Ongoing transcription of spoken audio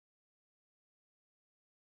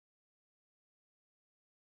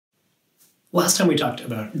Last time we talked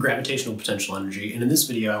about gravitational potential energy, and in this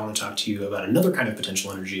video I want to talk to you about another kind of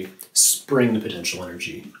potential energy, spring potential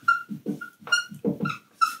energy.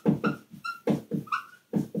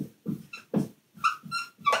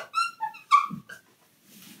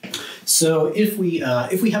 So if we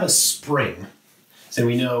have a spring, so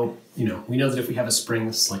we know that if we have a spring,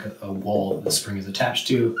 this is like a wall that the spring is attached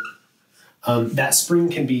to, that spring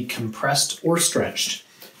can be compressed or stretched,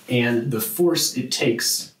 and the force it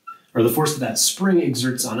takes, or the force that spring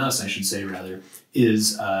exerts on us, I should say rather,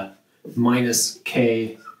 is minus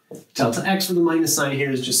k delta x. For the minus sign here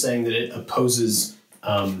is just saying that it opposes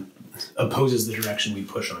the direction we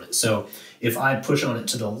push on it. So if I push on it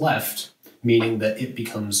to the left, meaning that it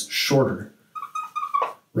becomes shorter,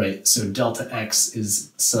 right? So delta x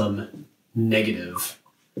is some negative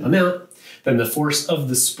amount, then the force of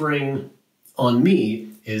the spring on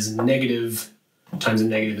me is negative times a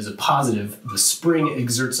negative is a positive. The spring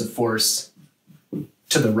exerts a force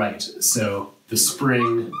to the right. So the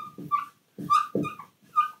spring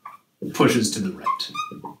pushes to the right.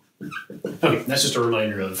 Okay, that's just a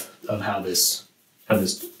reminder of how this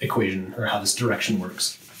equation, or how this direction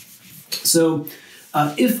works. So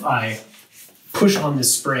if I push on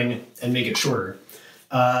this spring and make it shorter,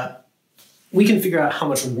 we can figure out how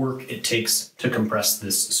much work it takes to compress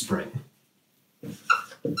this spring.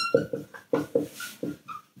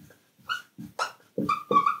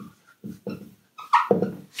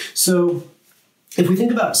 So if we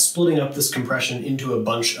think about splitting up this compression into a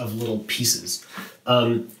bunch of little pieces,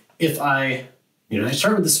 if I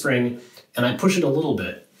start with the spring and I push it a little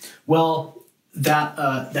bit, well,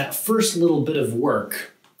 that first little bit of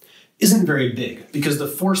work isn't very big because the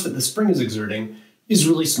force that the spring is exerting is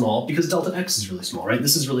really small because delta x is really small, right?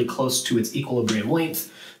 This is really close to its equilibrium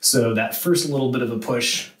length, so that first little bit of a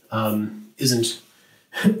push isn't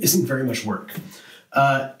very much work.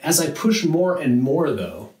 As I push more and more,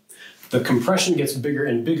 though, the compression gets bigger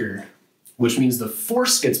and bigger, which means the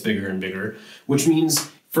force gets bigger and bigger, which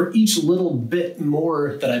means for each little bit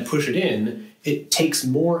more that I push it in, it takes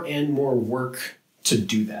more and more work to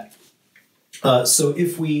do that. So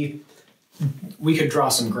if we could draw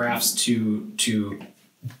some graphs to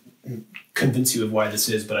convince you of why this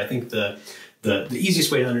is, but I think the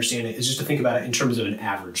easiest way to understand it is just to think about it in terms of an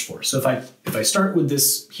average force. So if I start with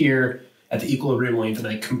this here at the equilibrium length and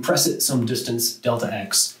I compress it some distance, delta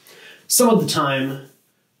x, some of the time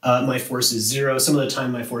my force is 0, some of the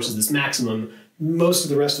time my force is this maximum, most of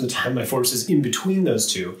the rest of the time my force is in between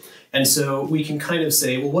those two. And so we can kind of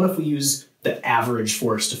say, well, what if we use the average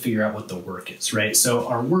force to figure out what the work is, right? So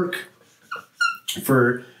our work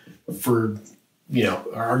for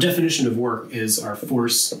our definition of work is our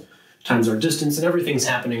force times our distance, and everything's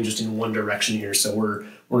happening just in one direction here, so we're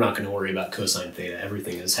not going to worry about cosine theta.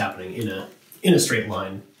 Everything is happening in a straight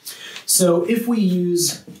line. So if we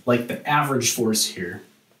use like the average force here,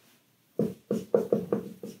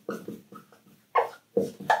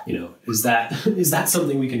 is that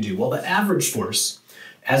something we can do? Well, the average force,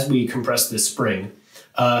 as we compress this spring,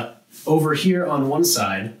 over here on one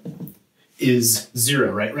side is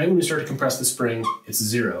 0, right? Right when we start to compress the spring, it's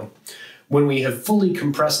 0. When we have fully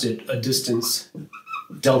compressed it a distance,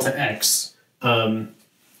 delta x,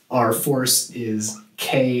 our force is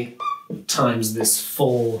k times this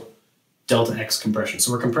full delta x compression.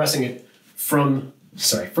 So we're compressing it from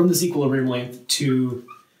this equilibrium length to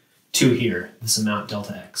here, this amount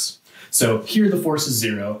delta x. So here the force is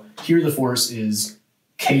 0, here the force is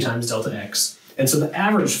k times delta x, and so the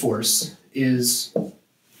average force is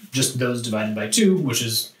just those divided by 2, which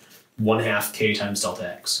is 1/2 k times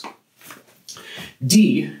delta x.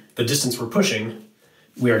 D, the distance we're pushing,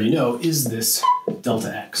 we already know, is this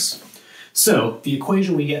delta x. So the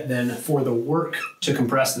equation we get then for the work to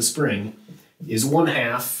compress the spring is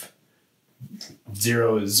 1/2,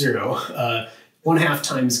 0 is 0, 1/2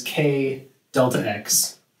 times k delta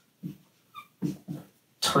x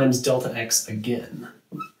times delta x again.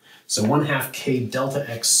 So 1/2 k delta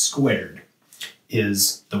x squared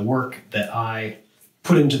is the work that I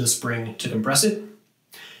put into the spring to compress it.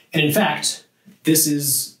 And in fact, this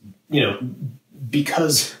is,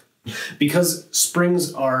 because spring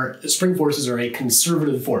forces are a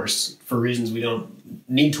conservative force for reasons we don't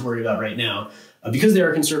need to worry about right now. Because they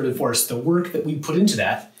are a conservative force, the work that we put into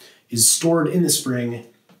that is stored in the spring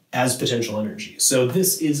as potential energy. So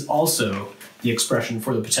this is also the expression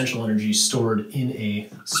for the potential energy stored in a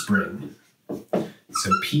spring. So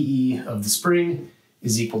PE of the spring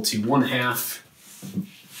is equal to 1/2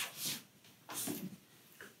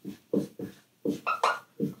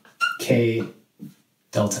 k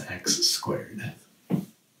delta x squared.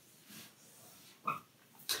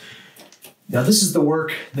 Now this is the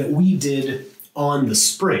work that we did on the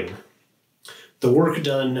spring. The work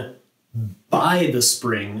done by the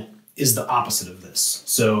spring is the opposite of this.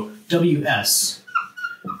 So WS,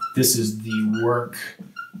 this is the work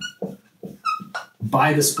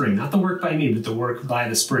by the spring, not the work by me, but the work by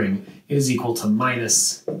the spring, is equal to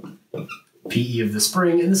minus PE of the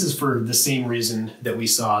spring. And this is for the same reason that we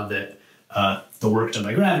saw that the work done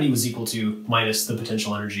by gravity was equal to minus the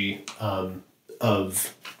potential energy of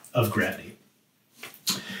gravity.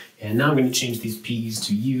 And now I'm going to change these P's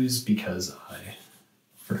to U's because I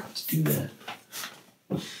forgot to do that.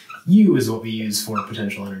 U is what we use for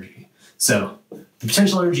potential energy. So the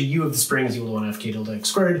potential energy U of the spring is equal to 1 half K delta X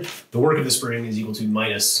squared. The work of the spring is equal to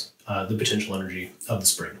minus the potential energy of the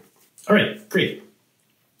spring. All right, great.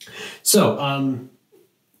 So,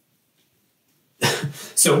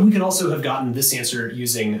 so we could also have gotten this answer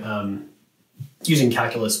using using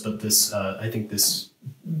calculus, but this I think this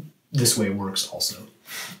way works also.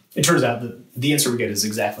 It turns out that the answer we get is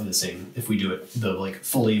exactly the same if we do it the like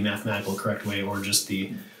fully mathematical correct way, or just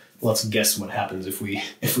the let's guess what happens if we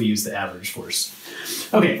use the average force.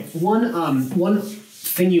 Okay, one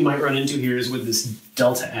thing you might run into here is with this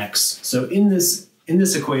delta x. So in this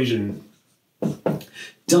equation,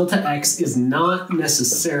 delta x is not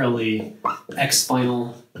necessarily x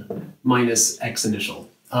final minus x initial,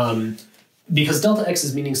 because delta x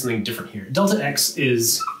is meaning something different here. Delta x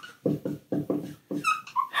is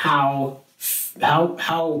how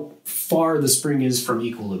far the spring is from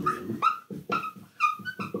equilibrium.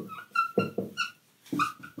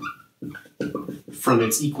 From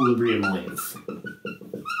its equilibrium length.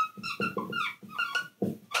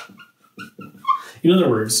 In other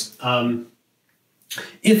words,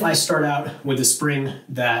 if I start out with a spring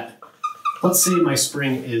that, let's say my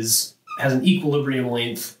spring has an equilibrium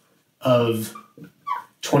length of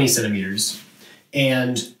 20 centimeters,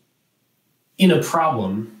 and in a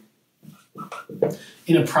problem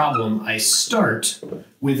I start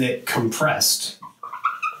with it compressed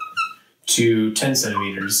to 10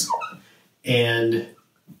 centimeters, and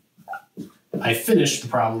I finish the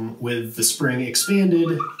problem with the spring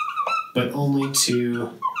expanded, but only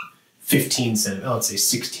to 15 centimeters, let's say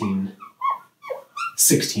 16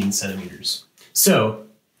 centimeters. So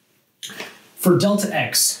for delta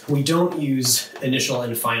x, we don't use initial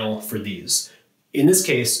and final for these. In this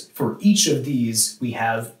case, for each of these, we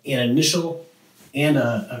have an initial and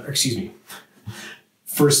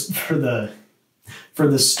for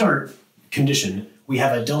the start condition, we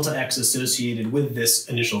have a delta x associated with this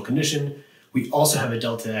initial condition. We also have a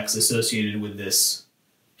delta x associated with this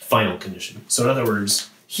final condition. So in other words,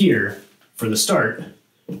 here, for the start,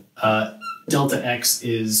 delta x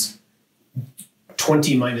is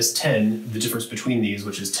 20 minus 10, the difference between these,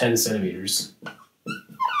 which is 10 centimeters.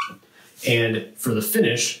 And for the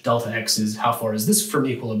finish, delta x is how far is this from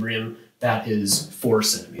equilibrium? That is 4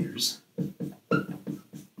 centimeters.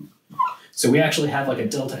 So we actually have like a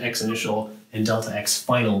delta x initial and delta x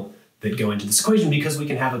final that go into this equation because we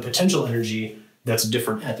can have a potential energy that's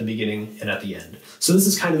different at the beginning and at the end. So this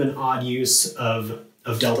is kind of an odd use of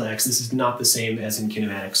delta x. This is not the same as in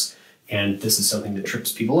kinematics, and this is something that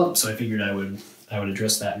trips people up, so I figured I would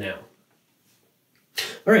address that now.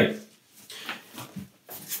 All right.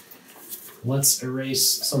 Let's erase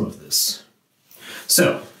some of this.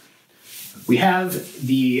 So we have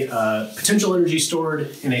the potential energy stored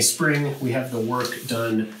in a spring. We have the work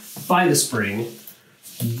done by the spring.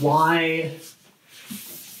 Why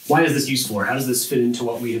is this useful, or how does this fit into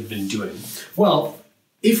what we have been doing? Well,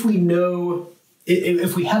 if we know,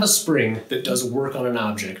 if we have a spring that does work on an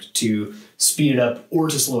object to speed it up or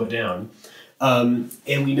to slow it down, and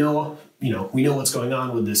we know what's going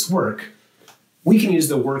on with this work, we can use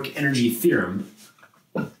the work energy theorem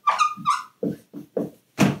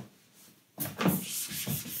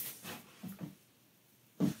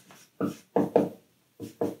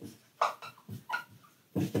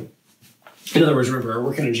In other words, remember, our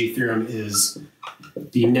work energy theorem is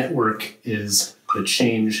the net work is the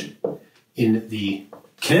change in the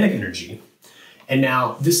kinetic energy. And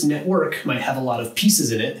now this net work might have a lot of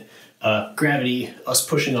pieces in it, gravity, us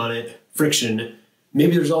pushing on it, friction.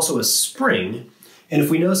 Maybe there's also a spring. And if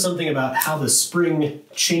we know something about how the spring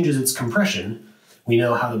changes its compression, we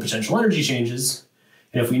know how the potential energy changes.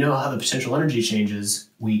 And if we know how the potential energy changes,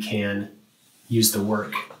 we can use the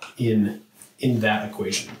work in that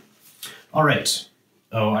equation. All right.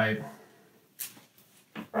 Oh,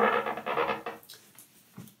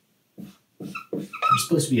 there's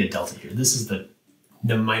supposed to be a delta here. This is the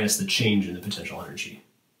minus the change in the potential energy.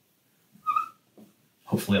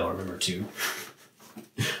 Hopefully I'll remember to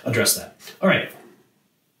address that. All right.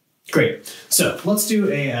 Great. So let's do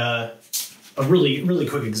a a really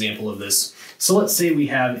quick example of this. So let's say we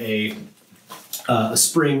have a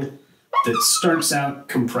spring that starts out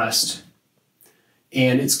compressed,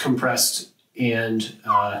 and it's compressed and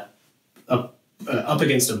up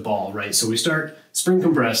against a ball, right? So we start spring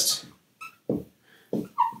compressed.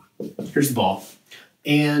 Here's the ball,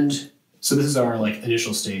 and so this is our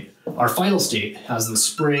initial state. Our final state has the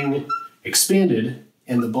spring expanded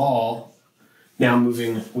and the ball now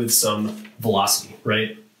moving with some velocity,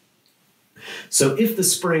 right? So if the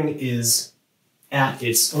spring is at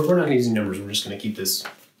its, we're not going to use numbers, we're just going to keep this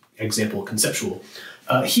example conceptual.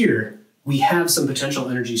 Here, we have some potential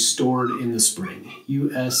energy stored in the spring.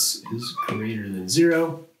 US is greater than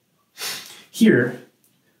 0. Here,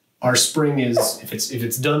 our spring is, if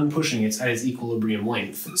it's done pushing, it's at its equilibrium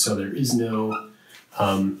length. So there is no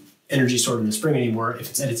energy stored in the spring anymore. If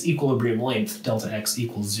it's at its equilibrium length, delta x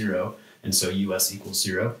equals 0, and so US equals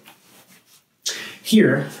 0.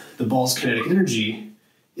 Here, the ball's kinetic energy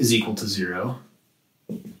is equal to 0.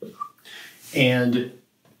 And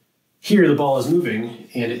here the ball is moving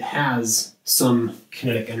and it has some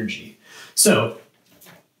kinetic energy. So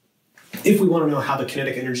if we want to know how the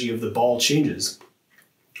kinetic energy of the ball changes,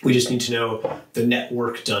 we just need to know the net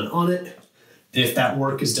work done on it. And if that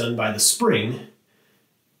work is done by the spring,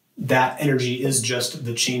 that energy is just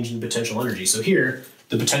the change in potential energy. So here,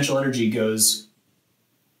 the potential energy goes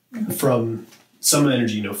from some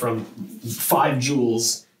energy, from 5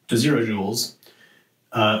 joules to 0 joules,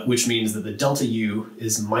 which means that the delta U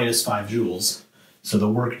is minus 5 joules. So the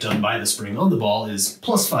work done by the spring on the ball is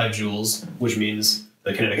plus 5 joules, which means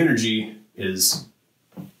the kinetic energy is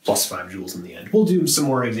plus 5 joules in the end. We'll do some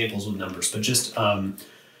more examples with numbers, but just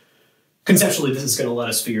conceptually, this is going to let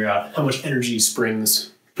us figure out how much energy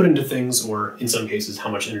springs put into things, or in some cases, how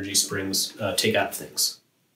much energy springs take out of things.